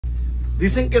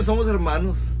Dicen que somos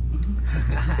hermanos.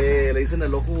 Le dicen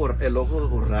el ojo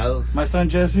borrados. My son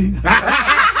Jesse.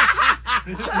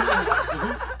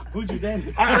 Who's your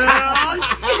daddy?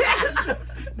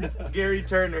 Gary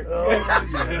Turner.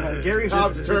 Gary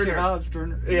Hobbs Turner. Jesse Hobbs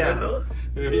Turner. Yeah.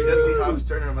 Jesse Hobbs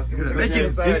Turner.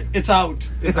 It's out.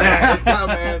 It's out,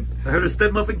 man. I heard a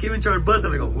step muffin came into our bus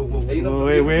and I go, whoa. Hey, you know,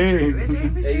 wait.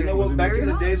 Hey, you know what? Back in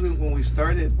the days when we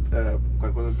started,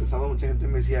 cuando empezamos, mucha gente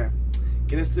me decía,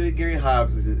 ¿quieres estudiar Gary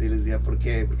Hobbs? Y les decía, ¿por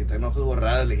qué? Porque traen ojos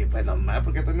borrados. Le dije, pues nomás,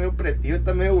 porque está medio pretío,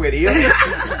 está medio güerío.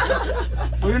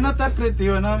 Well, you're not that pretty,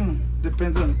 and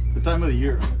depends on the time of the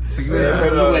year. Sí,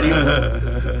 Pero,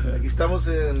 aquí estamos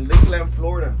en Lakeland,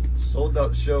 Florida. Sold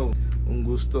Out Show. Un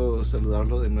gusto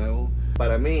saludarlo de nuevo.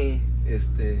 Para mí,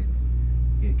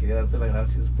 quería darte las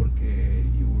gracias porque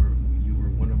you were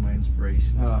one of my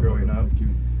inspirations growing up. Thank you.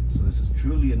 So this is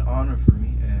truly an honor for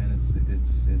me, and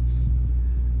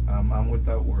I'm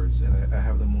without words, and I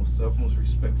have the utmost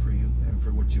respect for you and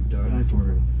for what you've done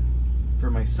for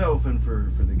myself and for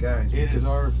the guys. It is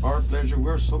our pleasure.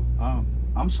 We're so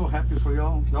I'm so happy for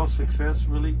y'all's success.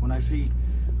 Really, when I see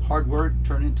hard work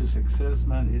turn into success,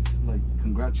 man, it's like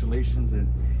congratulations, and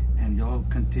y'all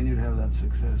continue to have that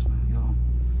success, man.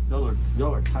 Y'all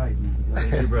are tight, man.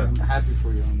 Thank you, brother. I'm happy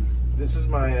for y'all, man. This is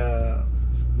my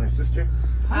sister.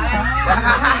 Hi.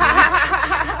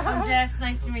 I'm Jess.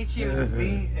 Nice to meet you. This is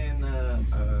me, and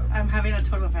I'm having a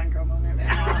total fangirl moment right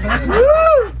now.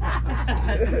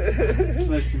 It's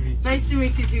nice to meet you. Nice to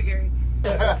meet you too, Gary.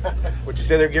 What'd you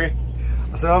say there, Gary?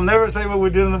 I said I'll never say what we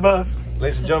did in the bus.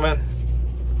 Ladies and gentlemen,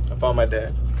 I found my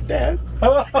dad. Dad?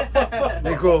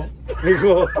 Nico.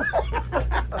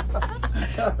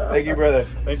 Thank you, brother.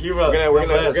 Thank you, brother.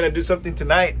 We're gonna do something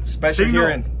tonight, special Siggno. here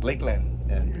in Lakeland.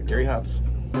 Yeah, Gary Hobbs.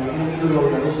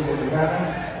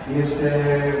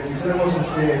 Quisiéramos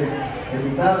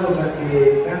invitarlos a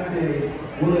que cante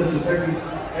uno de sus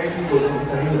éxitos con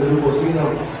mis amigos del Grupo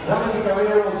Siggno. Damas y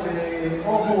caballeros,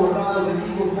 ojo borrado de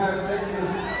Vivo, Texas.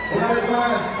 Una vez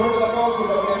más, todo el aplauso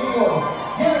para mi amigo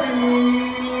Gary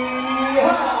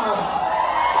Hobbs.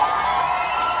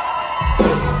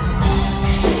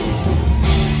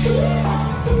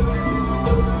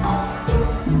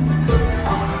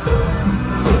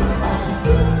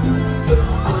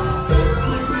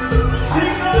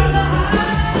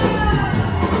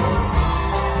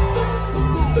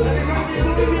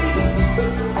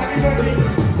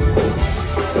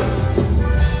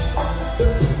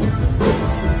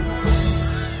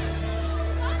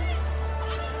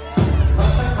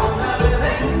 Vas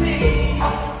a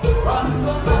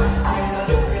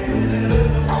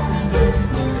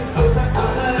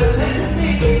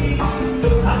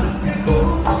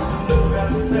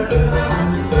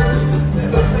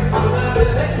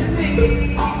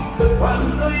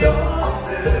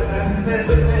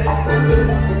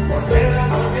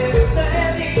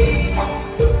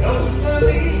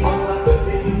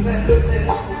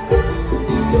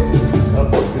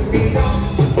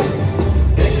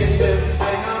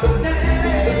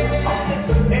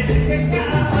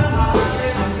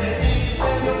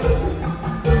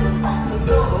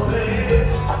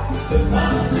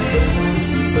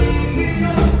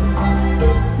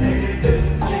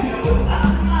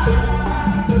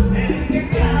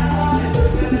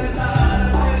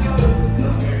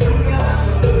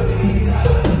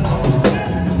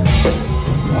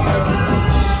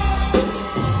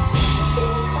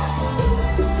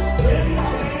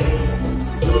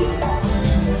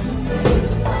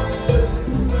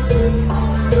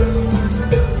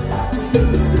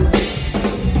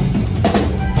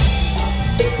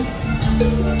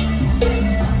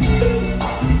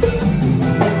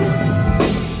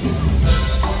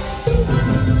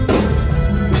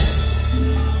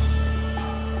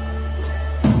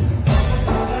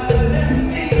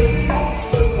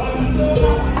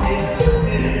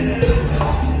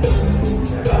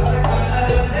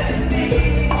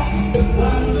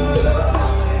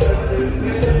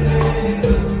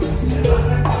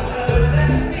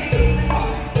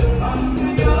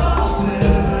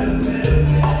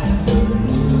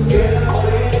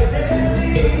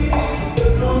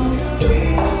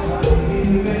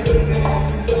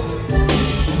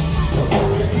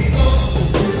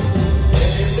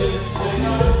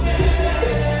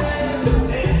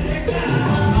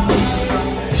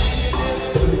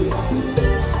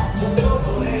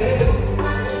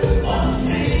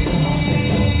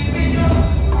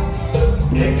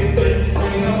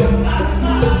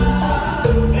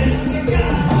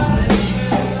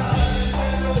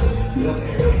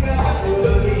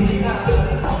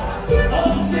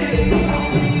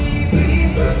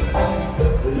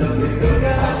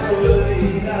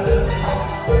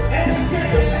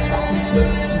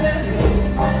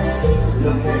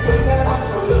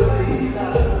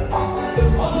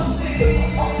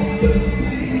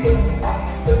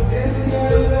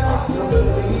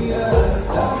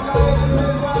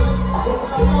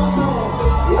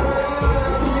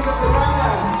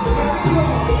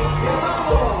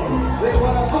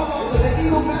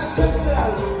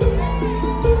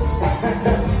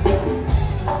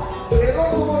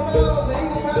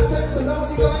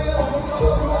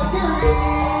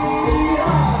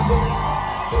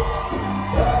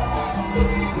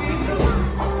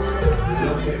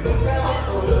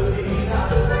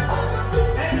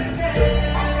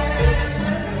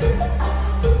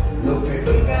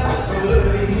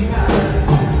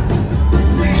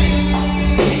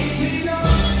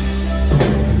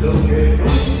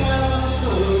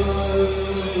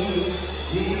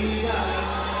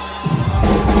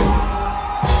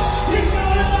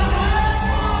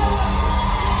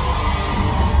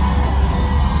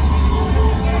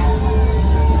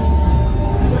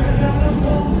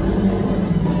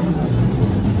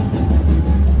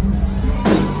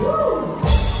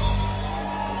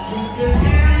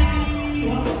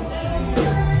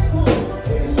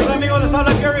les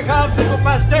habla Gary Hobbs de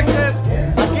Pass, Texas,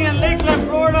 aquí en Lakeland,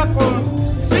 Florida,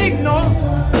 con Siggno.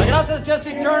 Gracias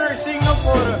Jesse Turner y Siggno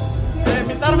por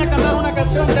invitarme a cantar una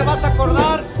canción. Te vas a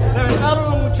acordar. Se aventaron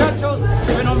los muchachos,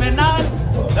 fenomenal.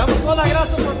 Le damos todas las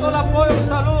gracias por todo el apoyo. Un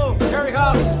saludo, Gary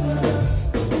Hobbs.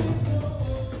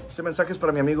 Este mensaje es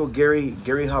para mi amigo Gary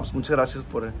Hobbs. Muchas gracias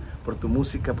por tu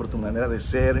música, por tu manera de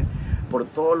ser, por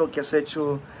todo lo que has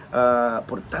hecho,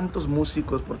 por tantos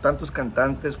músicos, por tantos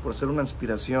cantantes, por ser una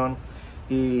inspiración.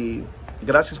 Y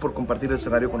gracias por compartir el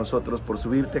escenario con nosotros, por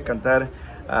subirte a cantar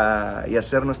y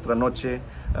hacer nuestra noche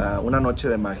una noche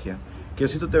de magia. Que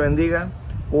Diosito te bendiga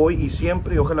hoy y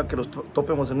siempre, y ojalá que los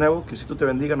topemos de nuevo. Que Diosito te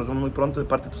bendiga. Nos vemos muy pronto de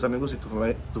parte de tus amigos y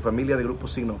tu familia de Grupo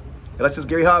Siggno. Gracias,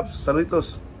 Gary Hobbs.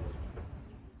 Saluditos.